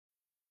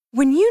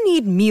When you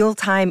need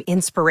mealtime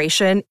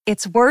inspiration,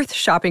 it's worth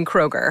shopping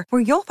Kroger,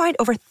 where you'll find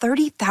over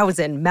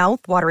 30,000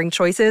 mouth-watering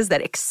choices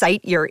that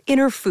excite your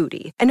inner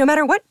foodie. And no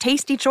matter what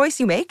tasty choice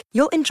you make,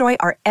 you'll enjoy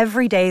our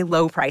everyday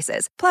low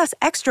prices, plus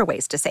extra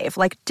ways to save,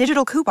 like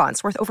digital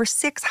coupons worth over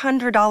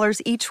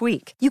 $600 each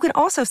week. You can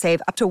also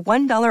save up to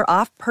 $1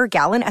 off per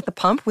gallon at the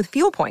pump with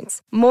fuel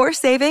points. More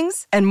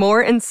savings and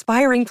more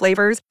inspiring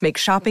flavors make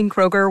shopping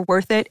Kroger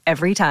worth it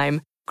every time.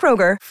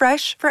 Kroger,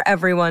 fresh for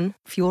everyone.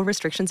 Fuel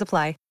restrictions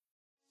apply.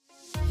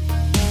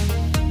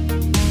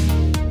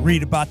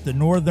 Read about the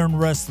Northern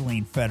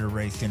Wrestling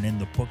Federation in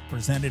the book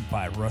presented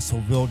by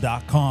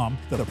Russellville.com,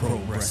 The Pro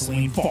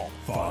Wrestling Vault,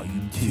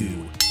 Volume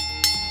 2.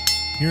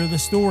 Hear the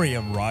story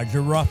of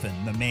Roger Ruffin,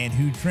 the man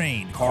who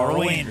trained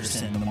Carl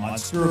Anderson, the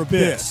Monster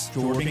Abyss,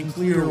 Jordan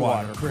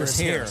Clearwater, Chris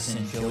Harris,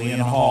 and Jillian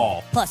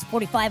Hall. Plus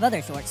 45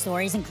 other short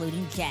stories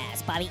including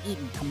Jazz, Bobby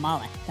Eaton,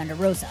 Kamala, Thunder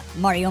Rosa,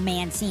 Mario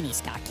Mancini,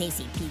 Scott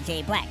Casey,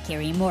 PJ Black,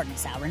 Kerry Morton,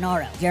 Sal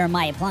Renaro,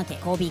 Jeremiah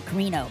Plunkett, Colby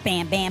Carino,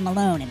 Bam Bam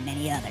Malone, and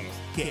many others.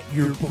 Get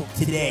your book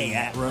today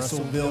at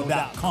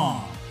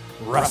Russellville.com.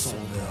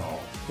 Russellville.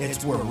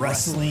 It's where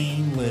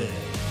wrestling lives.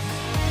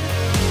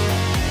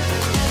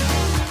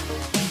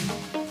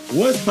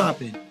 What's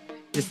poppin'?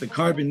 It's the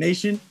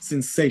Carbonation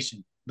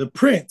Sensation, the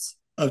Prince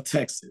of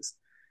Texas,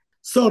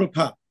 Soda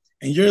Pop,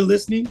 and you're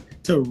listening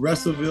to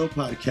Russellville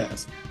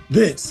Podcast.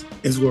 This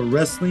is where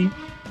wrestling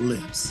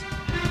lives.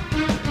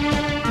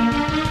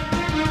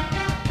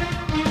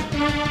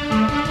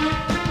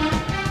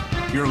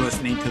 You're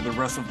listening to the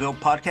Russellville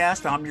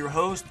Podcast. I'm your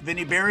host,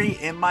 Vinny Berry,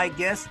 and my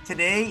guest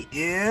today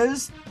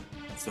is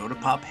Soda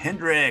Pop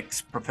Hendrix,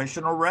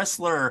 professional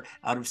wrestler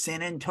out of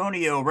San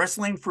Antonio,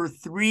 wrestling for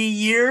 3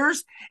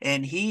 years,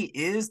 and he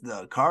is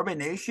the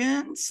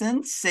Carbonation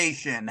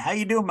Sensation. How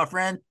you doing, my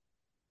friend?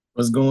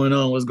 What's going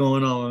on? What's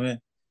going on, man?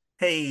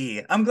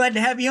 Hey, I'm glad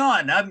to have you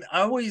on. I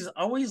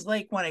always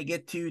like when I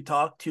get to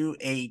talk to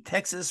a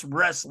Texas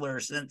wrestler,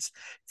 since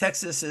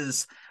Texas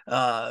is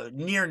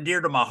near and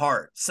dear to my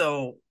heart.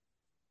 So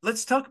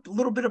let's talk a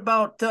little bit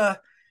about,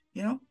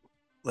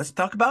 let's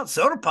talk about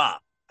Soda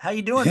Pop. How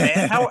you doing,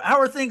 man? How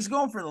are things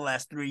going for the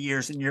last 3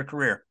 years in your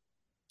career?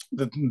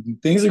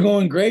 Things are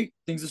going great.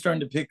 Things are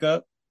starting to pick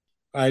up.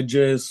 I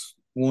just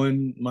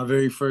won my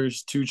very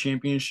first 2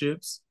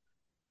 championships.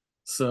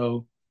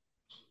 So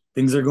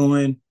things are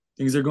going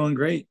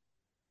great.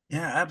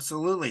 Yeah,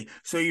 absolutely.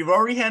 So you've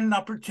already had an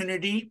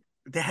opportunity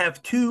to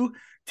have two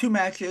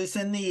matches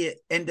in the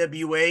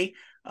NWA.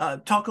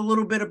 Talk a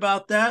little bit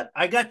about that.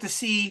 I got to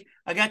see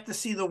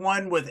the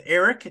one with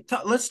Eric.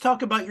 Let's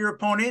talk about your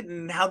opponent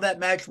and how that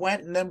match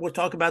went, and then we'll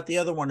talk about the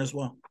other one as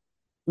well.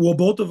 Well,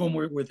 both of them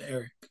were with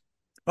Eric.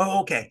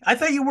 Oh, okay. I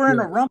thought you were in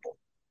a Rumble.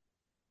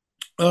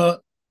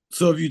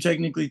 So if you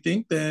technically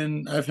think,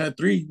 then I've had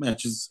 3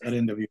 matches at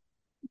NWA.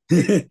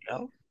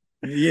 Oh.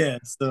 Yeah,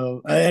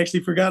 so I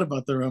actually forgot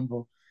about the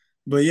Rumble.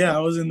 But yeah,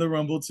 I was in the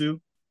Rumble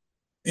too.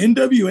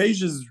 NWA is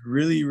just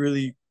really,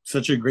 really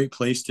such a great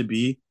place to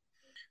be.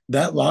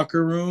 That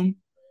locker room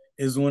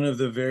is one of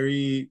the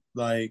very,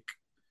 that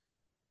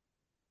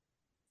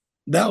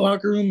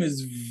locker room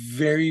is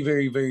very,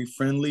 very, very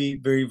friendly,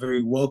 very,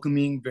 very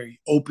welcoming, very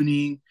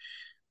opening.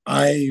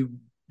 I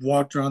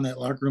walked around that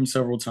locker room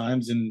several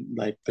times, and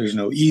there's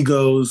no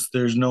egos.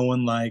 There's no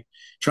one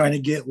trying to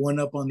get one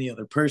up on the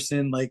other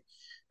person.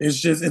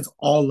 It's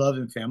all love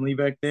and family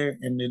back there.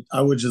 And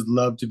I would just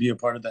love to be a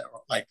part of that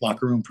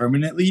locker room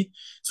permanently.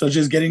 So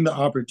just getting the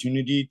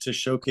opportunity to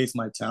showcase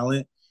my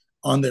talent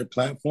on their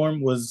platform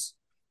was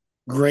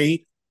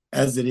great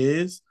as it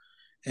is.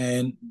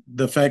 And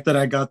the fact that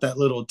I got that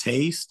little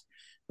taste,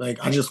 I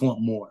just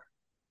want more.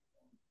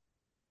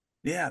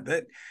 Yeah,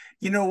 but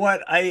you know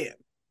what? I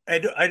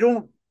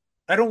don't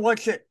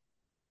watch it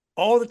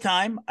all the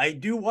time. I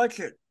do watch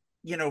it,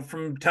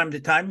 from time to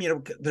time.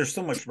 There's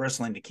so much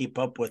wrestling to keep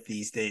up with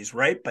these days,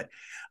 right? But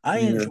I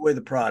enjoy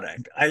the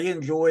product. I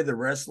enjoy the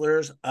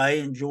wrestlers. I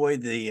enjoy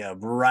the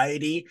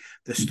variety,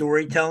 the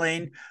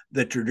storytelling,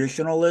 the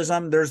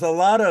traditionalism. There's a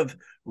lot of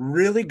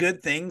really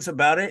good things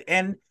about it.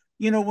 And,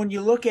 when you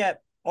look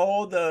at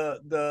all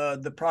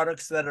the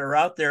products that are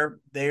out there,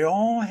 they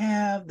all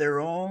have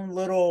their own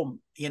little,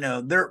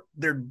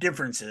 their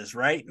differences,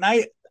 right? And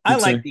I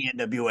like the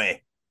NWA.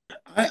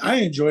 I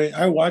enjoy it.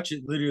 I watch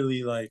it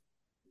literally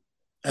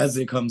as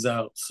it comes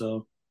out.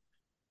 So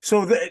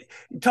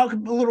talk a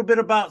little bit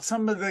about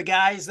some of the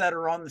guys that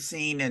are on the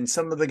scene and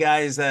some of the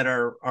guys that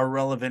are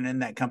relevant in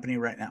that company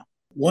right now.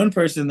 One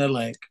person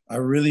that I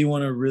really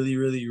want to really,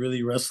 really,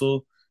 really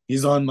wrestle,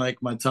 he's on my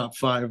top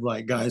 5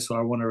 guys who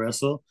I want to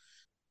wrestle,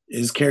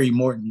 is Kerry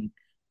Morton,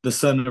 the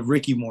son of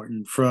Ricky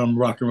Morton from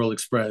Rock and Roll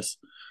Express.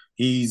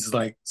 He's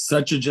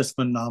such a just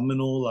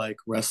phenomenal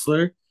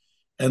wrestler,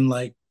 and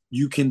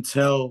you can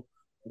tell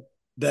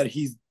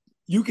he's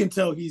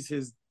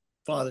his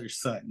father's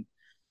son,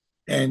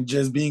 and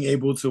just being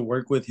able to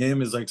work with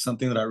him is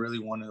something that I really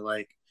want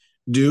to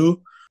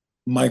do.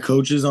 My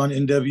coach is on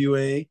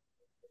NWA,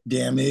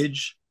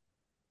 Damage.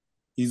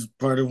 He's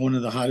part of one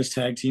of the hottest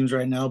tag teams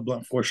right now,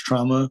 Blunt Force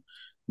Trauma.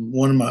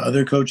 One of my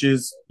other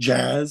coaches,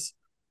 Jazz,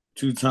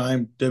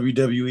 two-time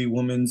WWE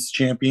Women's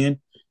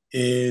Champion,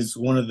 is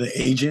one of the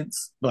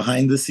agents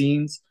behind the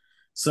scenes.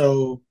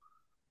 So,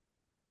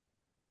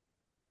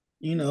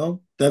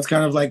 that's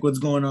kind of like what's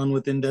going on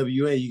with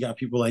NWA. You got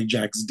people like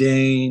Jax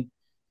Dane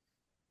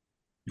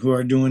who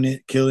are doing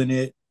it, killing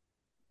it.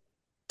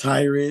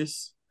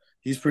 Tyrus,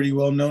 he's pretty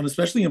well known,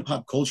 especially in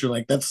pop culture.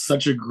 Like that's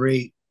such a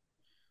great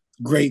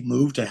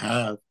move to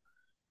have,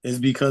 is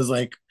because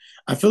like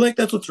I feel like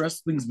that's what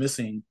wrestling's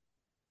missing.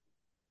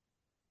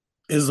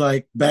 Is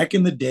like back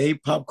in the day,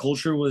 pop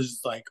culture was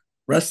like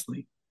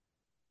wrestling.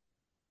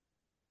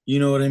 You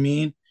know what I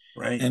mean?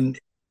 Right. And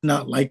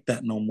not like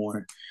that no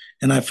more.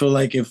 And I feel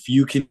like if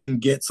you can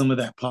get some of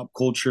that pop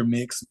culture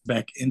mix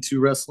back into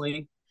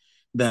wrestling,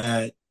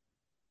 that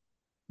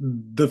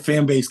the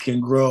fan base can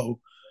grow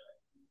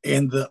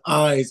and the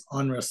eyes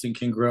on wrestling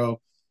can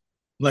grow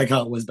like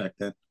how it was back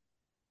then.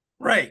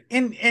 Right.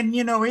 And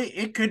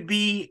it could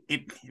be,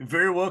 it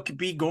very well could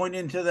be going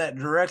into that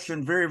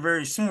direction very,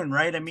 very soon,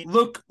 right? I mean,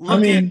 look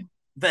at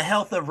the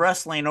health of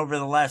wrestling over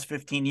the last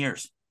 15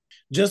 years.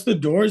 Just the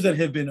doors that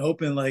have been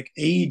open, like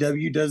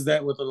AEW does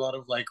that with a lot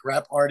of like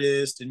rap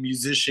artists and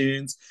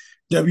musicians.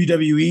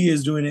 WWE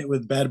is doing it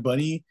with Bad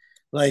Bunny.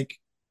 Like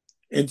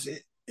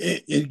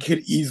it could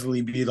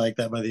easily be like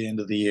that by the end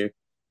of the year.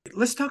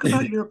 Let's talk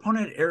about your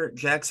opponent, Eric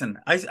Jackson.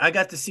 I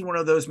got to see one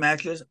of those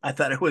matches. I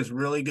thought it was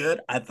really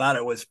good. I thought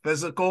it was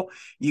physical.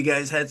 You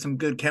guys had some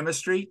good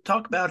chemistry.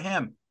 Talk about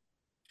him.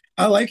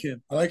 I like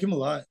him. I like him a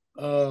lot.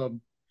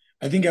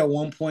 I think at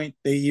one point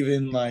they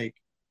even like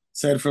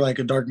said for like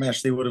a dark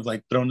match they would have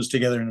like thrown us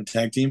together in a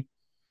tag team.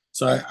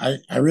 So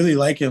I really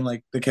like him.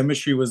 Like the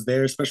chemistry was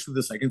there, especially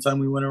the second time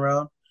we went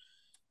around.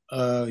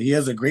 He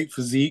has a great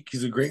physique.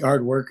 He's a great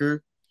hard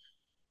worker.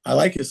 I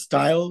like his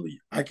style.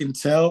 I can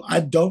tell.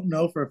 I don't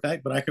know for a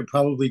fact, but I could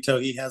probably tell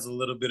he has a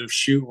little bit of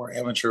shoot or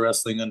amateur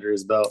wrestling under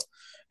his belt.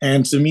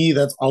 And to me,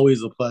 that's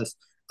always a plus.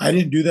 I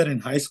didn't do that in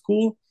high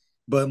school,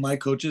 but my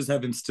coaches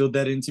have instilled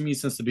that into me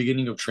since the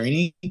beginning of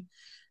training.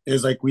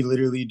 Is like we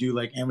literally do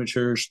like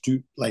amateur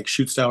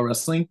shoot style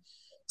wrestling.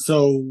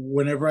 So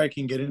whenever I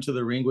can get into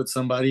the ring with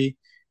somebody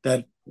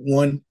that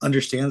one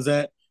understands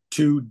that,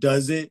 two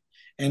does it,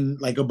 and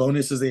like a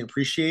bonus is they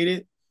appreciate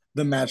it,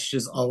 the match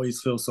just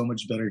always feels so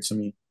much better to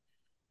me.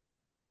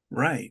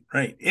 Right,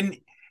 right. And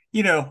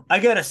I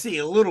got to see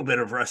a little bit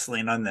of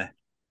wrestling on the,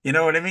 you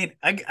know what I mean?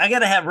 I got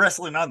to have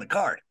wrestling on the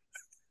card.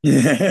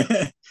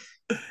 Yeah.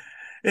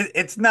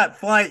 It's not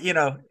flying,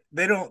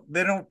 they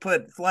don't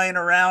put flying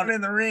around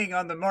in the ring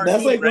on the marquee.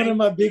 That's like right? one of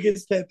my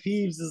biggest pet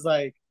peeves is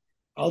like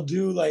I'll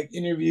do like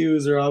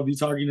interviews or I'll be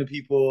talking to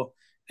people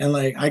and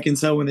like I can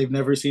tell when they've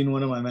never seen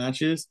one of my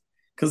matches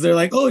because they're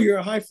like, "Oh, you're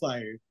a high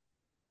flyer,"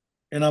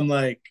 and I'm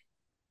like,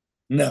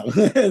 "No."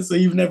 So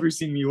you've never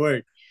seen me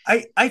work.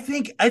 I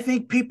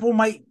think people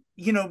might,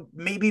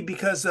 maybe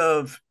because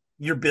of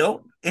your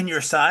build and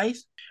your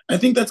size. I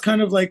think that's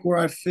kind of like where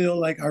I feel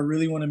like I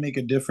really want to make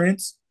a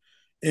difference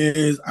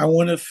is I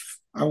want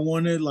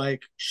to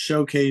like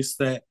showcase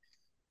that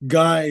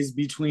guys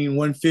between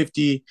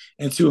 150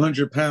 and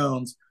 200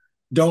 pounds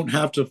don't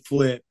have to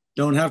flip,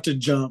 don't have to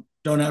jump,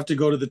 don't have to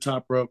go to the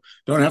top rope,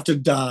 don't have to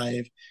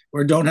dive,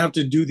 or don't have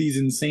to do these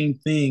insane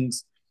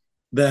things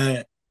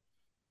that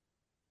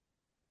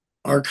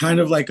are kind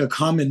of like a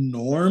common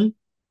norm,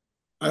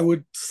 I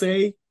would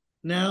say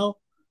now,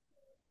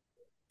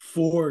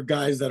 for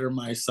guys that are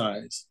my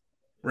size.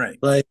 Right.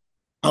 Like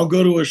I'll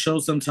go to a show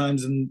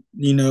sometimes and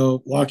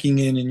walking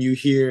in and you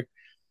hear,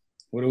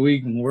 where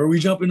are we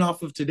jumping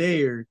off of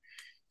today? Or,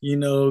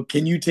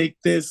 can you take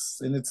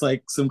this? And it's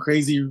like some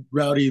crazy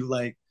rowdy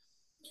like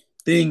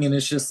thing. And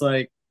it's just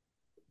like,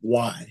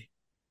 why?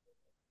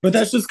 But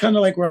that's just kind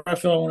of like where I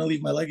feel I want to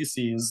leave my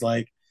legacy is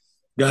like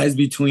guys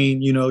between,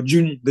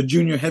 the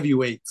junior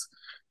heavyweights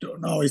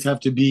don't always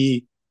have to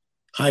be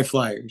high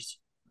flyers.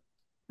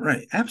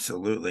 Right.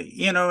 Absolutely.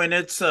 And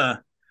it's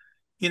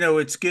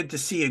good to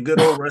see a good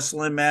old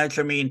wrestling match.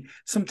 I mean,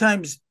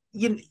 sometimes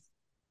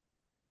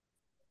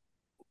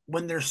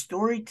when there's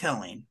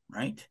storytelling,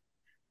 right?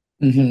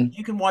 Mm-hmm.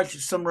 You can watch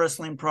some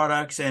wrestling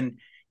products and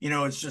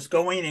it's just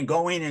going and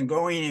going and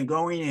going and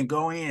going and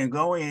going and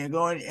going and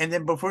going. And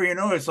then before you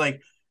know it, it's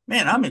like,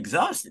 man, I'm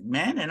exhausted,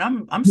 man. And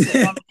I'm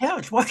sitting on the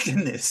couch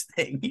watching this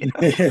thing,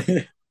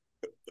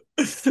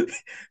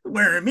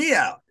 wearing me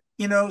out,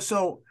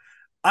 So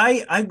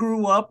I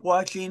grew up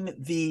watching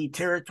the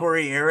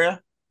territory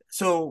era.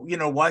 So,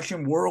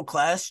 watching world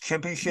class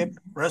championship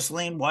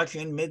wrestling,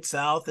 watching Mid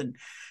South and,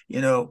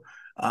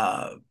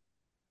 uh,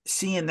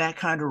 seeing that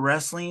kind of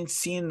wrestling,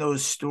 seeing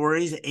those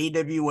stories,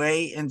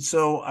 AWA. And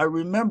so I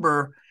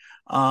remember,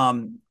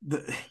 golly,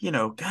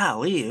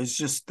 it was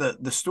just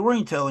the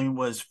storytelling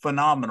was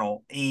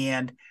phenomenal.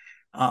 And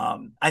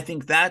I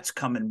think that's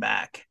coming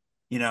back,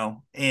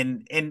 and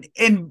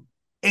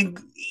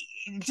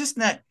just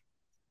not,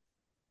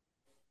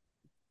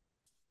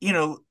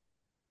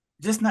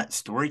 just not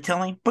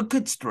storytelling, but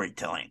good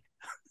storytelling.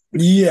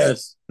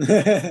 Yes.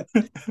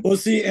 Well,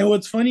 see, and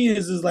what's funny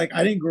is like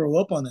I didn't grow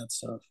up on that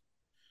stuff.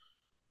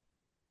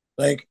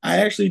 Like I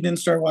actually didn't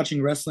start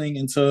watching wrestling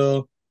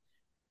until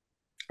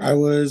I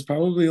was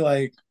probably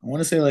like, I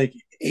want to say like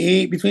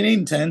between 8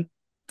 and 10.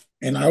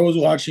 And I was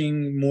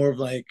watching more of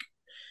like,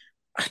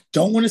 I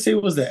don't want to say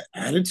it was the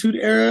Attitude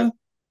Era,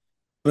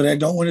 but I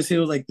don't want to say it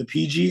was like the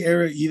PG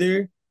era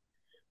either,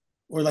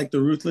 or like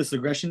the Ruthless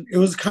Aggression. It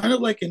was kind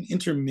of like an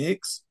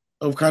intermix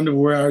of kind of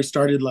where I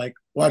started like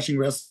watching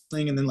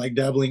wrestling and then like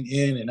dabbling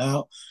in and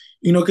out,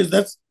 because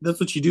that's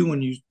what you do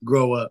when you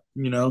grow up.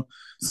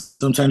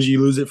 Sometimes you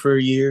lose it for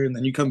a year and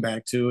then you come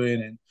back to it,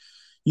 and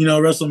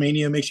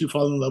WrestleMania makes you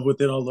fall in love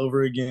with it all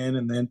over again,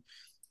 and then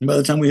by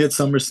the time we hit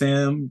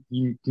SummerSlam,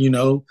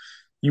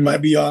 you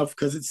might be off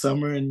because it's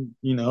summer and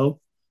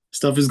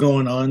stuff is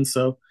going on.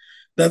 So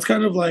that's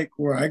kind of like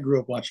where I grew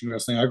up watching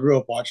wrestling. I grew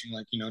up watching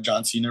like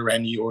John Cena,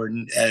 Randy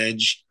Orton,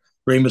 Edge,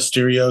 Rey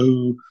Mysterio,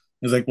 who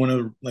is like one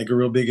of like a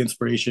real big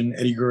inspiration.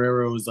 Eddie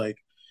Guerrero is like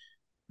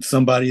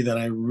somebody that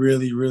I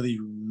really, really,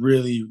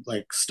 really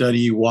like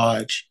study,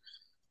 watch,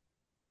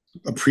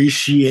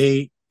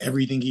 appreciate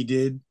everything he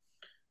did.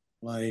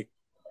 Like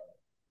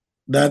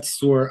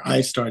that's where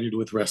I started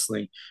with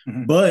wrestling.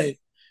 Mm-hmm. But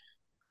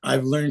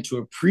I've learned to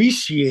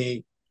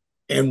appreciate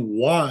and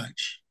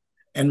watch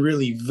and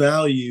really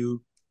value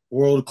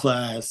world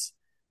class,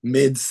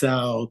 mid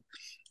South.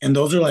 And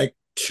those are like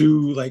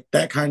two, like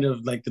that kind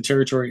of like the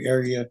territory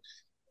area,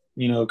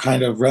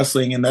 kind of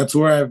wrestling. And that's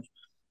where I've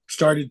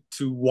started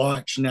to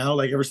watch now.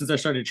 Like ever since I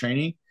started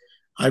training,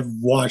 I've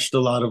watched a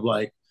lot of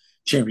like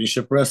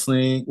championship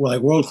wrestling, well,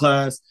 like world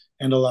class,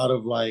 and a lot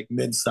of like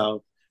mid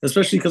South,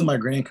 especially because my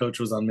grand coach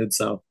was on mid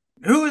South.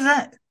 Who was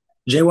that?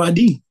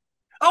 JYD.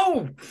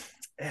 Oh,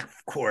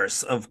 of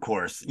course, of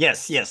course.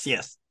 Yes, yes,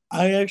 yes.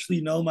 I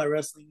actually know my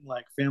wrestling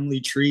like family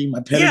tree, my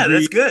pedigree. Yeah,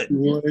 that's good.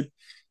 Would,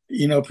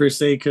 per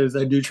se, because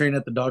I do train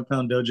at the Dog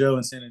Pound Dojo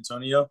in San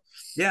Antonio.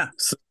 Yeah.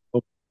 So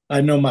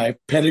I know my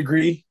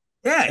pedigree.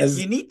 Yeah,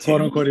 as you need to,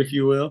 quote unquote, if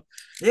you will.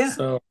 Yeah.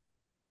 So,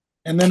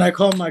 and then I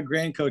call my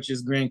grand coach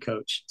his grand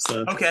coach.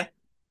 So okay.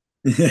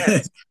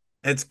 Yeah,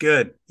 it's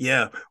good.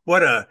 Yeah.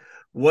 What a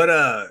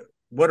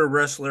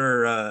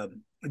wrestler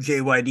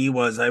JYD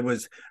was. I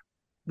was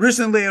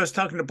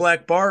talking to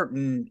Black Bart,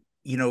 and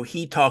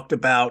he talked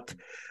about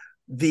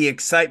the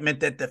excitement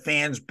that the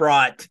fans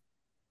brought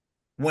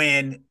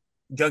when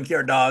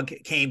Junkyard Dog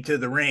came to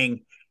the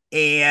ring.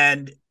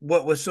 And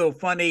what was so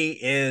funny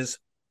is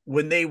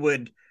when they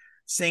would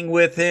sing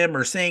with him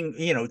or sing,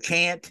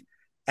 chant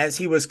as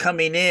he was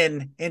coming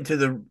into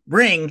the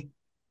ring,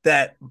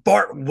 that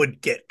Bart would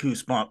get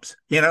goosebumps,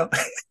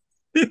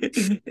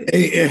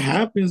 it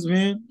happens,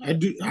 man. I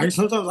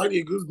sometimes I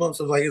get goosebumps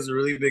of like it's a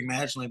really big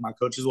match, and like my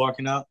coach is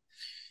walking out.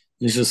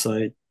 It's just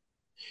like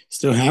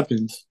still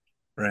happens.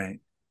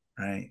 Right.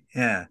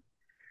 Yeah.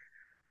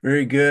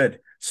 Very good.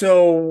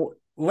 So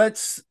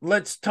let's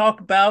talk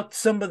about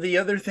some of the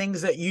other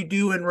things that you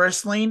do in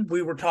wrestling.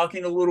 We were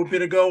talking a little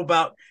bit ago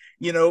about,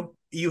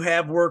 you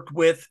have worked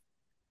with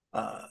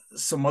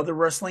some other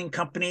wrestling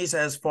companies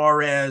as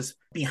far as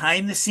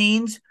behind the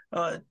scenes,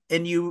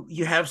 and you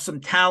have some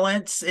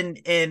talents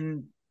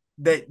and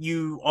that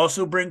you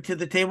also bring to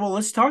the table.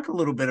 Let's talk a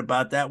little bit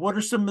about that. What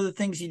are some of the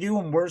things you do,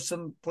 and where are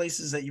some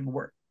places that you've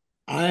worked?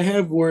 I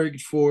have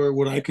worked for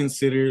what I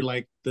consider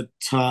like the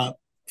top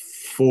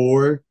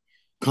 4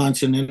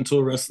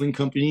 continental wrestling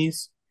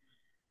companies.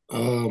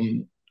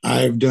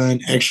 I've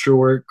done extra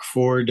work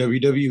for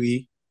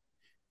WWE.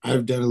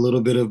 I've done a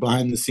little bit of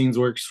behind the scenes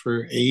works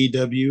for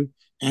AEW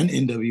and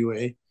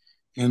NWA.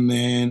 And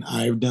then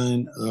I've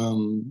done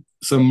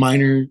some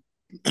minor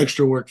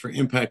extra work for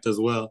Impact as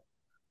well.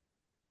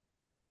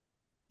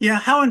 Yeah,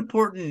 how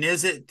important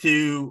is it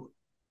to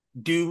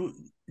do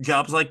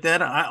jobs like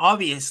that?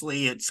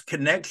 Obviously, it's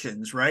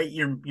connections, right?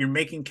 You're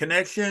making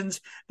connections.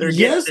 They're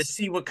getting to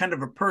see what kind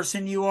of a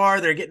person you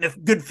are. They're getting a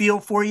good feel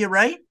for you,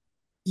 right?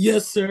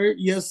 Yes, sir.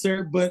 Yes,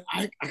 sir. But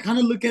I kind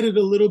of look at it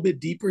a little bit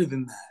deeper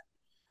than that.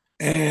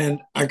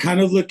 And I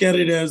kind of look at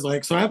it as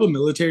like, so I have a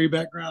military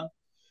background,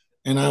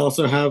 and I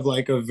also have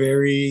like a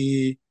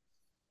very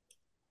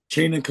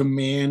chain of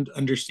command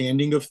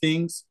understanding of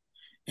things.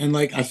 And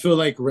like, I feel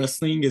like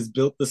wrestling is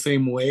built the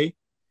same way,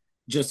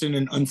 just in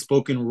an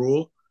unspoken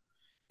rule.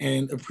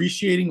 And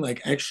appreciating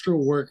like extra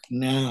work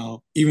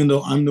now, even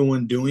though I'm the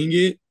one doing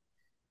it,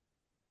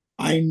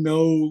 I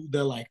know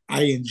that like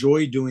I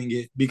enjoy doing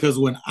it, because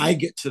when I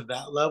get to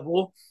that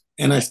level,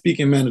 and I speak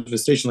in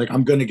manifestation, like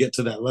I'm going to get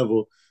to that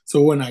level.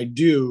 So when I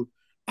do,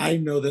 I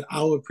know that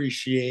I'll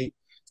appreciate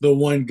the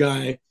one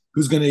guy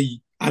who's going to,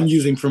 I'm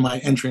using for my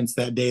entrance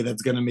that day,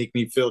 that's going to make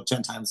me feel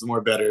 10 times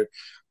more better.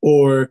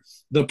 Or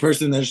the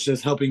person that's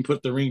just helping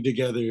put the ring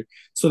together,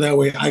 so that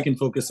way I can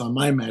focus on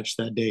my match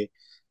that day.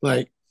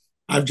 Like,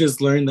 I've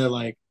just learned that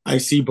like I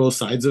see both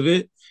sides of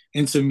it.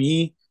 And to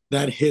me,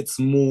 that hits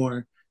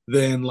more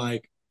than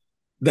like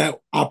that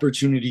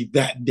opportunity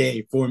that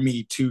day for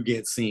me to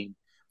get seen.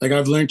 Like,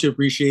 I've learned to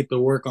appreciate the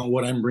work on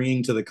what I'm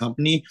bringing to the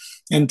company,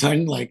 and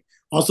time, like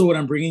also what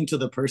I'm bringing to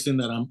the person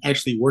that I'm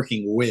actually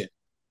working with.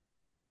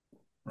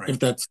 Right. If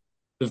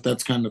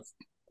that's kind of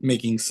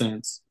making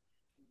sense.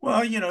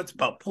 Well, it's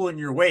about pulling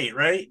your weight,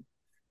 right?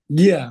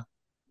 Yeah.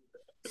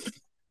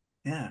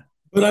 Yeah.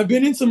 But I've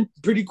been in some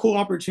pretty cool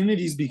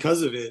opportunities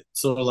because of it.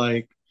 So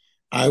like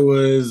I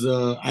was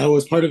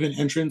part of an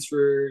entrance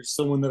for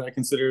someone that I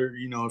consider,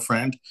 a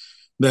friend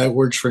that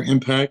works for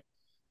Impact.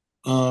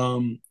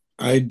 Um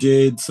I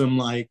did some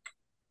like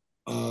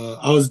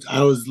I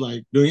was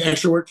like doing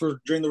extra work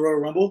for during the Royal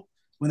Rumble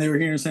when they were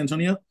here in San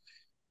Antonio.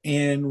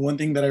 And one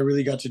thing that I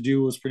really got to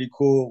do was pretty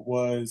cool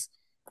was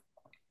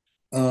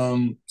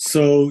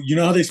so you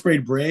know how they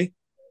sprayed Bray?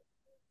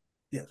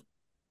 Yeah.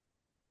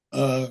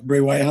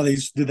 Bray Wyatt, how they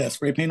did that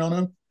spray paint on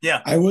him?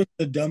 Yeah. I was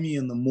the dummy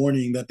in the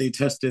morning that they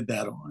tested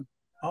that on.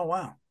 Oh,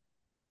 wow.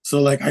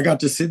 So like I got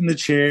to sit in the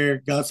chair,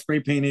 got spray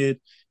painted,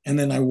 and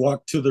then I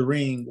walked to the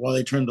ring while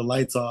they turned the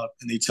lights off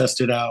and they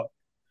tested out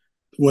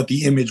what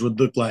the image would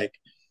look like.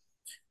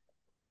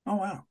 Oh,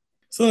 wow.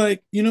 So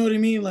like, you know what I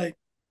mean? Like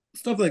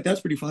stuff like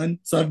that's pretty fun.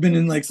 So I've been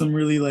in like some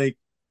really like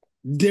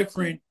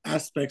different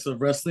aspects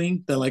of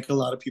wrestling that like a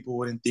lot of people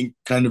wouldn't think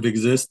kind of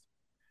exist.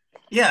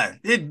 Yeah,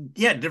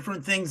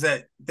 different things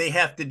that they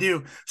have to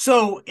do.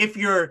 So if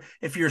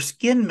your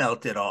skin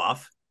melted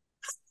off,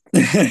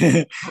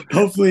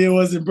 Hopefully it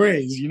wasn't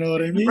braids, you know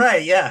what I mean?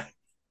 right? Yeah,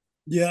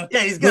 Yeah.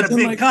 yeah, he's got But a then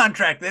big like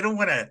contract. They don't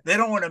want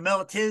to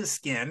melt his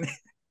skin.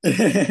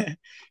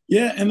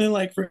 yeah, and then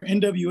like for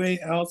NWA,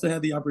 I also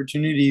had the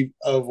opportunity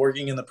of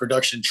working in the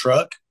production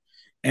truck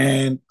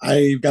and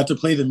I got to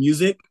play the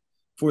music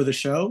for the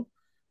show,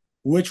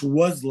 which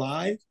was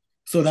live.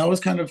 So that was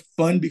kind of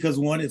fun because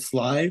one, it's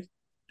live.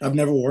 I've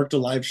never worked a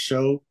live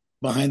show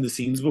behind the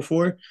scenes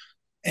before.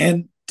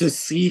 And to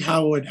see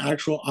how an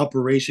actual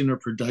operation or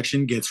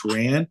production gets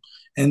ran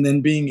and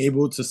then being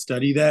able to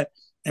study that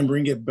and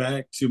bring it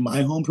back to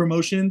my home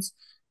promotions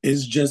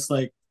is just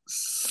like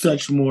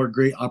such more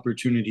great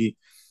opportunity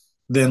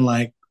than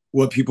like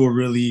what people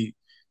really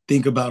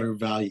think about or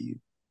value.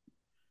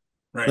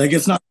 Right. Like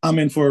it's not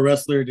common for a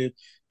wrestler to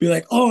be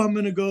like, "Oh, I'm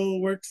gonna go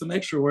work some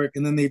extra work,"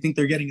 and then they think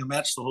they're getting a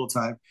match the whole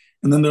time,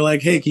 and then they're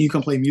like, "Hey, can you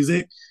come play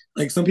music?"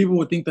 Like some people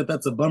would think that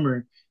that's a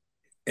bummer.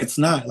 It's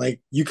not.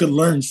 Like you could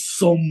learn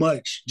so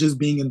much just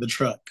being in the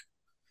truck.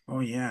 Oh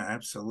yeah,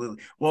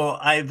 absolutely. Well,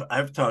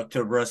 I've talked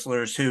to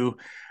wrestlers who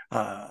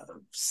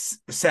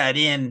sat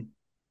in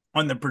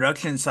on the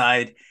production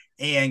side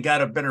and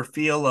got a better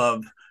feel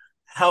of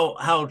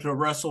how to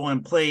wrestle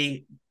and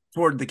play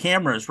toward the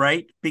cameras,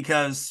 right?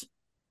 Because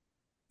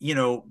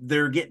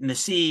they're getting to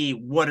see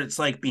what it's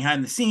like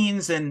behind the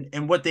scenes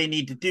and what they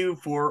need to do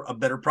for a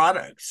better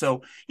product.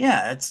 So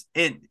yeah,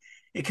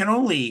 it can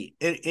only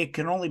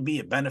be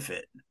a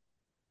benefit.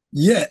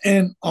 Yeah,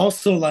 and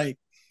also like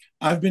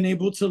I've been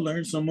able to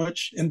learn so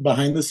much in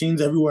behind the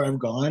scenes everywhere I've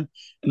gone,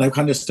 and I've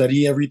kind of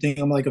study everything.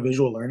 I'm like a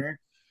visual learner,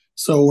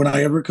 so when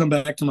I ever come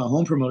back to my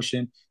home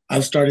promotion,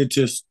 I've started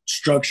to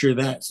structure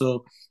that.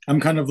 So I'm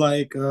kind of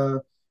like,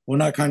 well,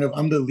 not kind of.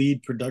 I'm the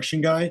lead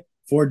production guy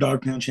for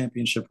Dog Pound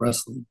Championship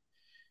Wrestling.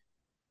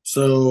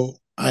 So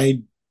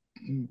I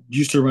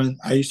used to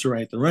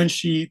write the run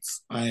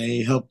sheets.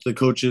 I helped the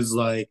coaches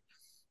like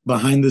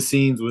behind the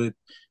scenes with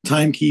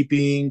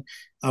timekeeping.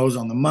 I was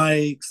on the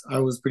mics. I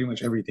was pretty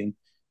much everything.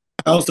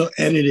 I also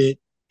edited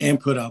and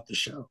put out the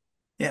show.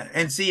 Yeah,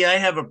 and see, I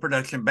have a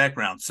production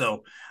background,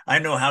 so I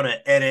know how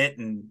to edit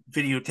and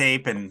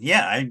videotape, and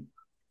yeah,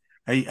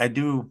 I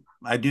do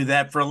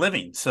that for a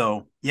living.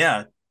 So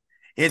yeah,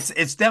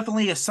 it's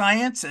definitely a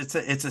science. It's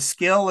a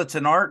skill. It's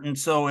an art, and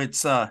so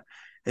it's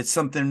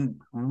something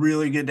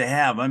really good to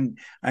have.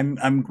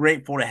 I'm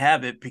grateful to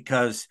have it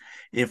because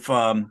if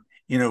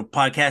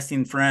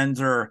podcasting friends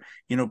or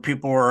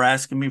people are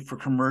asking me for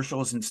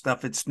commercials and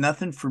stuff, it's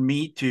nothing for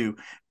me to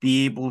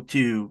be able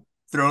to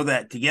throw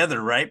that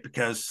together, right?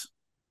 Because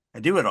I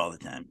do it all the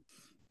time.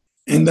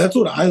 And that's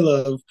what I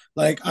love.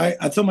 Like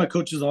I tell my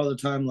coaches all the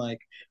time, like,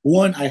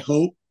 one, I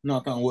hope,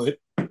 knock on wood,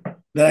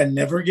 that I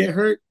never get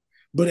hurt.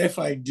 But if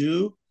I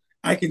do,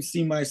 I can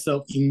see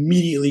myself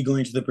immediately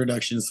going to the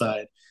production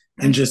side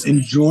and just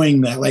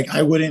enjoying that. Like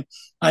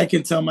I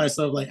can tell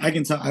myself, like I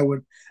can tell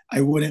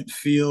I wouldn't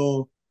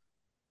feel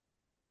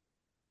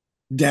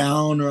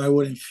down or I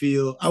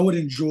would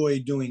enjoy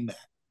doing that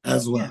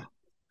as Yeah. well.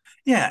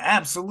 Yeah,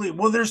 absolutely.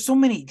 Well, there's so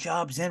many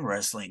jobs in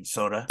wrestling,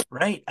 Soda,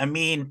 right? I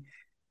mean,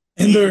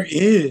 And there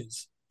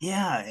is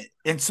yeah.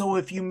 And so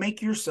if you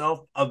make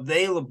yourself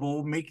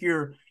available,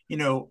 prepare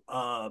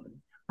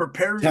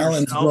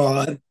talents yourself.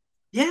 broad.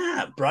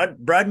 Yeah,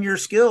 broaden your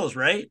skills,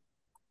 right?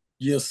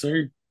 Yes,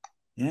 sir.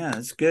 Yeah,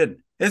 it's good.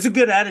 It's a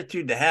good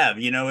attitude to have.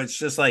 It's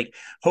just like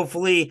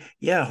hopefully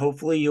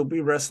you'll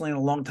be wrestling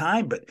a long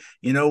time, but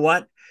you know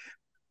what?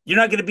 You're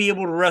not going to be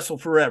able to wrestle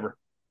forever.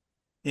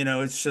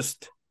 It's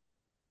just,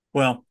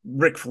 well,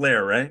 Ric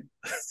Flair, right?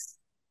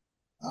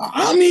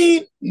 I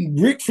mean,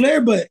 Ric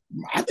Flair, but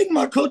I think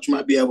my coach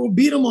might be able to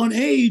beat him on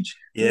age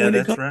Yeah, when it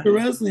that's comes right. to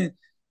wrestling.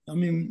 I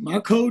mean, my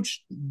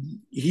coach,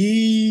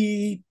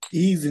 he's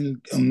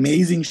in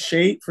amazing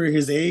shape for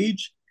his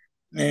age,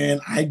 and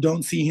I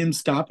don't see him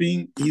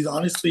stopping. He's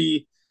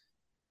honestly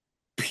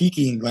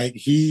peaking. Like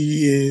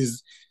he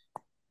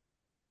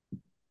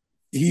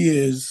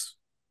is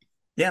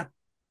Yeah.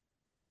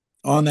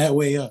 on that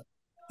way up.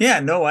 Yeah,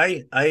 no,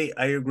 I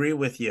agree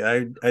with you.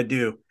 I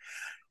do.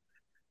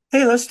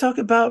 Hey, let's talk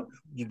about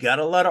you got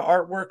a lot of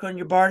artwork on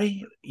your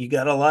body. You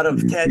got a lot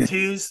of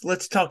tattoos.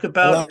 Let's talk A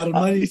about lot of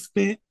money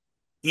spent.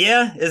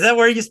 yeah, is that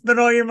where you spend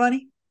all your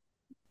money?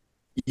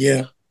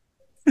 Yeah,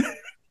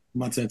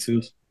 my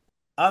tattoos.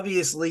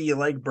 Obviously, you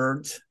like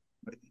birds.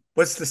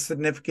 What's the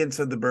significance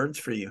of the birds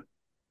for you?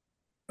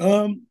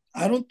 I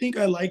don't think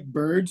I like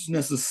birds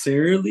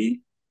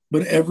necessarily,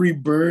 but every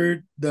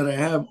bird that I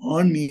have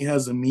on me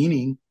has a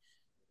meaning.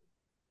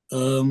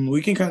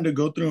 We can kind of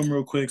go through them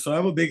real quick. So I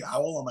have a big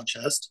owl on my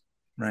chest.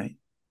 Right.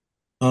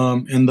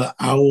 And the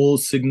owl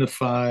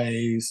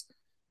signifies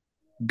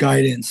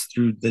guidance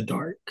through the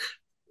dark.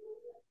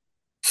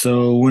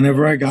 So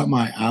whenever I got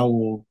my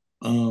owl,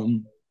 I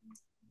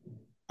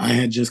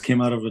had just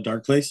came out of a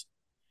dark place,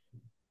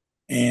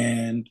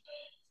 and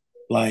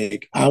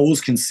like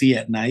owls can see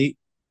at night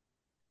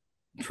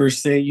per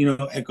se,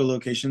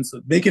 echolocation.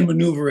 So they can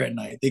maneuver at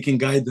night. They can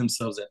guide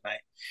themselves at night.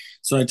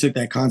 So I took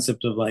that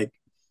concept of like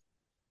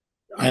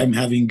I'm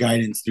having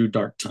guidance through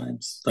dark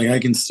times. Like I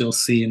can still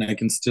see and I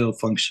can still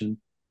function.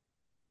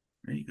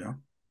 There you go.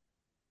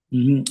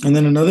 And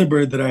then another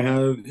bird that I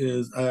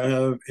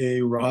have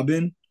a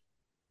robin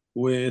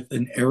with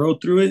an arrow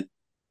through it.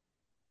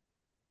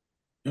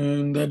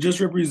 And that just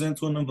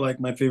represents one of like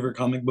my favorite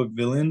comic book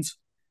villains,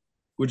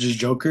 which is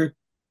Joker.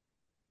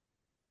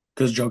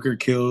 Because Joker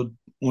killed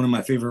one of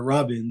my favorite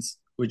Robins,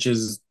 which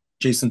is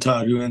Jason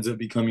Todd, who ends up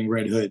becoming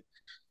Red Hood.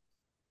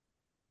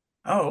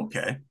 Oh,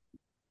 okay.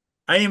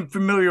 I am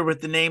familiar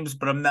with the names,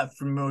 but I'm not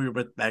familiar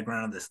with the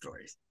background of the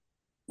stories.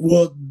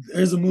 Well,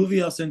 there's a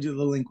movie. I'll send you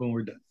the link when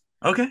we're done.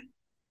 Okay.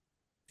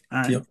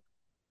 All right. Yep.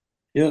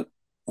 Yep.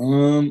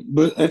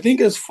 But I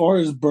think as far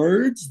as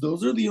birds,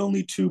 those are the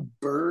only two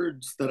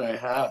birds that I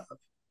have.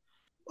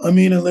 I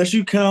mean, unless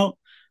you count,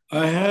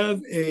 I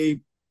have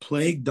a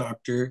plague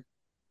doctor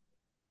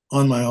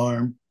on my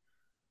arm.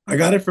 I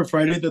got it for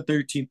Friday the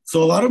 13th.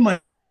 So a lot of my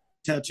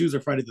tattoos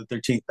are Friday the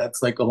 13th.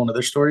 That's like a whole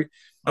other story.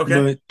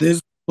 Okay. But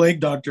this plague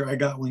doctor I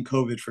got when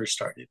COVID first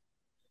started.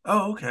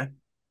 Oh, okay.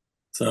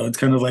 So it's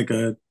kind of like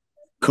a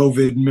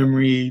COVID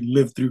memory,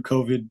 lived through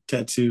COVID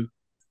tattoo.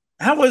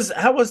 How was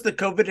the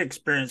COVID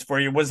experience for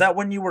you? Was that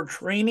when you were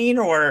training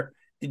or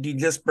did you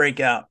just break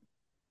out?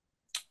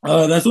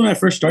 That's when I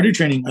first started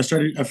training. I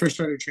first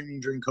started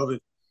training during COVID.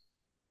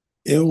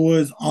 It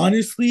was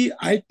honestly,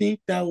 I think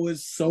that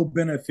was so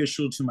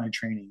beneficial to my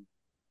training.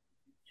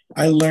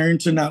 I learned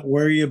to not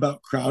worry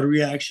about crowd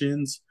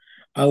reactions.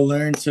 I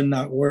learned to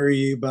not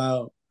worry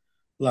about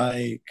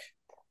like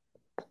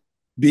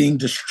being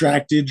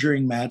distracted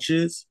during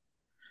matches.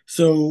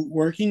 So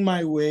working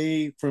my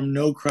way from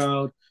no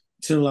crowd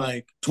to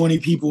like 20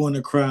 people in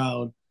a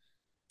crowd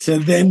to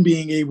then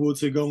being able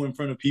to go in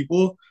front of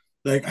people,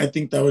 like I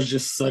think that was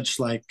just such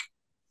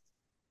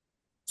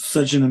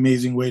an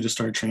amazing way to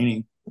start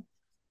training.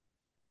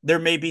 There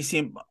may be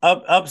some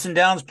ups and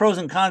downs, pros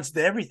and cons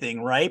to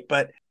everything, right?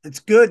 But it's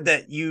good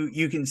that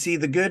you can see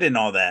the good in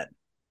all that.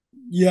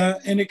 Yeah,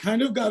 and it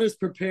kind of got us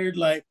prepared.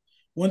 Like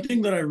one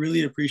thing that I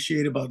really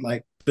appreciate about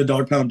like the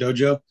Dog Pound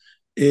Dojo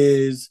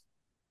is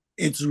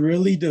it's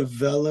really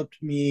developed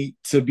me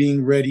to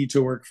being ready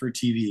to work for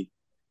TV.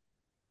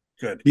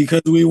 Good.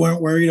 Because we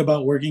weren't worried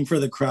about working for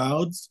the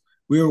crowds.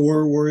 We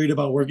were worried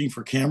about working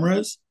for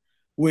cameras,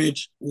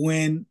 which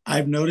when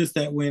I've noticed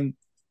that when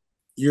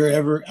you're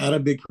ever at a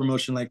big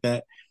promotion like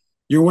that,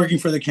 you're working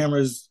for the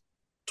cameras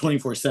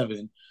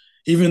 24/7,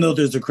 even though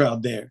there's a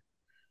crowd there.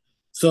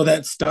 So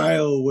that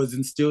style was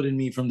instilled in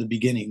me from the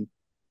beginning,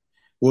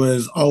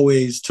 was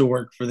always to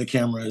work for the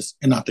cameras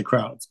and not the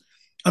crowds.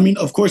 I mean,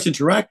 of course,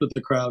 interact with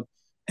the crowd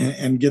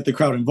and get the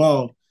crowd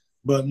involved,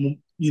 but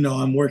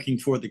I'm working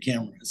for the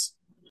cameras.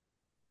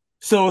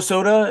 So,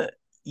 Soda,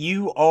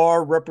 you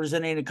are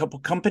representing a couple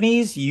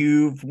companies.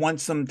 You've won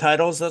some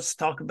titles. Let's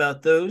talk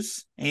about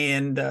those.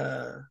 And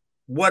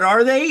what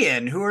are they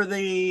and who are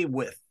they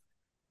with?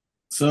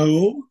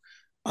 So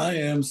I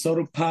am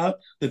Soda Pop,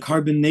 the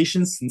Carbon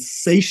Nation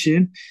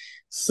sensation,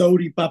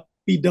 Sody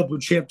Papi Double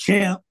Champ.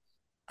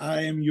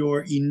 I am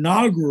your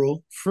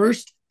inaugural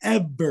first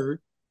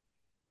ever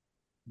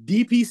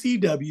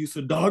DPCW,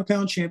 so Dog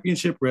Pound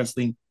Championship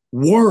Wrestling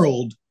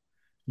World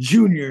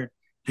Junior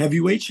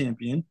Heavyweight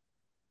Champion.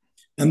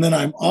 And then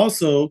I'm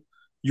also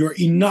your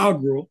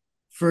inaugural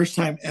first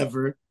time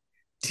ever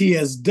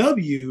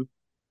TSW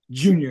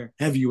Junior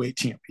Heavyweight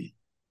Champion.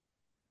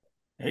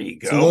 There you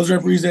go. So those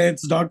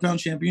represents Dog Pound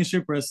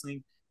Championship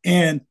Wrestling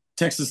and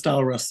Texas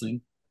Style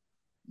Wrestling.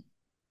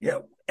 Yeah.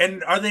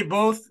 And are they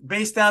both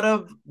based out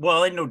of?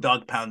 Well, I know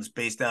Dog Pound's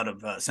based out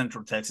of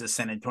Central Texas,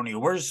 San Antonio.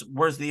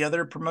 Where's the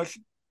other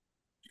promotion?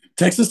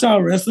 Texas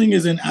Style Wrestling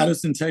is in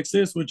Addison,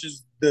 Texas, which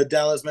is the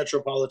Dallas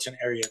metropolitan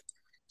area.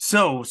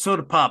 So,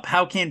 Soda Pop,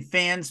 how can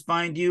fans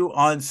find you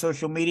on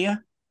social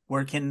media?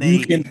 Where can they?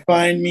 You can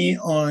find me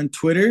on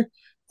Twitter,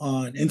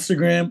 on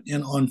Instagram,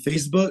 and on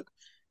Facebook.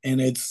 And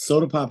it's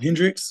Soda Pop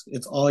Hendrix.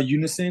 It's all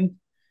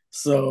unison.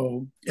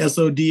 So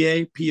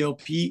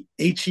SODAPOPHENDRIX,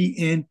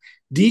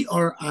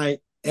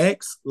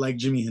 like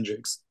Jimi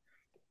Hendrix.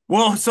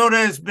 Well,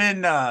 Soda, it's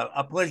been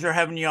a pleasure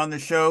having you on the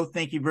show.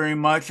 Thank you very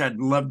much. I'd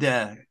love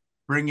to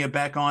bring you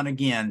back on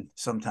again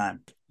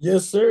sometime.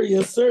 Yes, sir.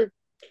 Yes, sir.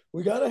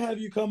 We got to have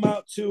you come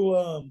out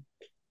to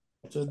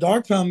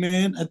Dark Pound,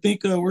 man. I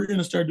think we're going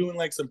to start doing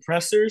like some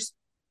pressers,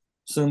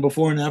 some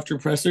before and after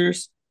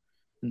pressers.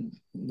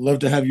 Love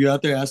to have you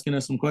out there asking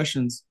us some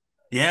questions.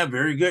 Yeah,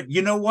 very good.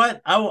 You know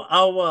what?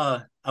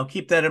 I'll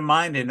keep that in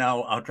mind, and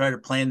I'll try to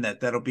plan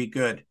that. That'll be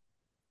good.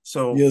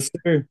 So yes,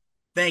 sir.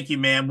 Thank you,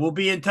 man. We'll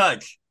be in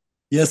touch.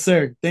 Yes,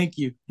 sir. Thank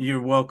you.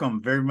 You're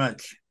welcome very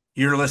much.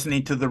 You're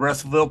listening to the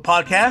Russellville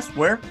Podcast,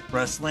 where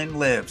wrestling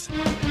lives.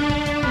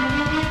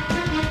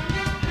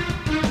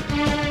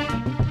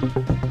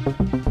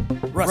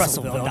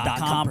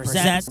 Russellville.com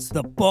presents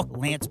the book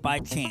Lance by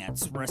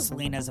Chance,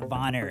 Wrestling as a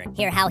Von Erich.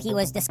 Hear how he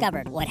was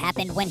discovered, what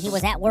happened when he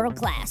was at World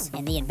Class,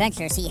 and the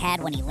adventures he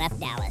had when he left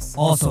Dallas.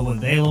 Also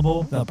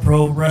available, the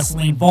Pro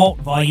Wrestling Vault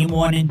Volume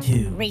 1 and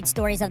 2. Read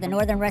stories of the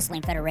Northern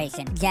Wrestling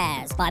Federation,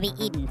 Jazz, Bobby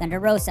Eaton, Thunder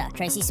Rosa,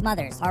 Tracy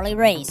Smothers, Harley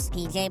Race,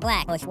 PJ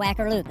Black,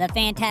 Bushwhacker Luke, The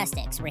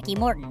Fantastics, Ricky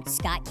Morton,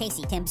 Scott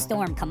Casey, Tim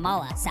Storm,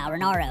 Kamala, Sal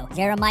Rinauro,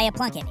 Jeremiah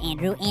Plunkett,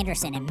 Andrew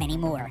Anderson, and many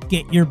more.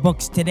 Get your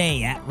books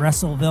today at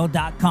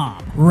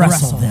Russellville.com.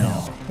 Russellville.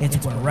 It's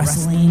where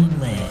wrestling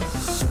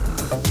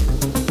lives.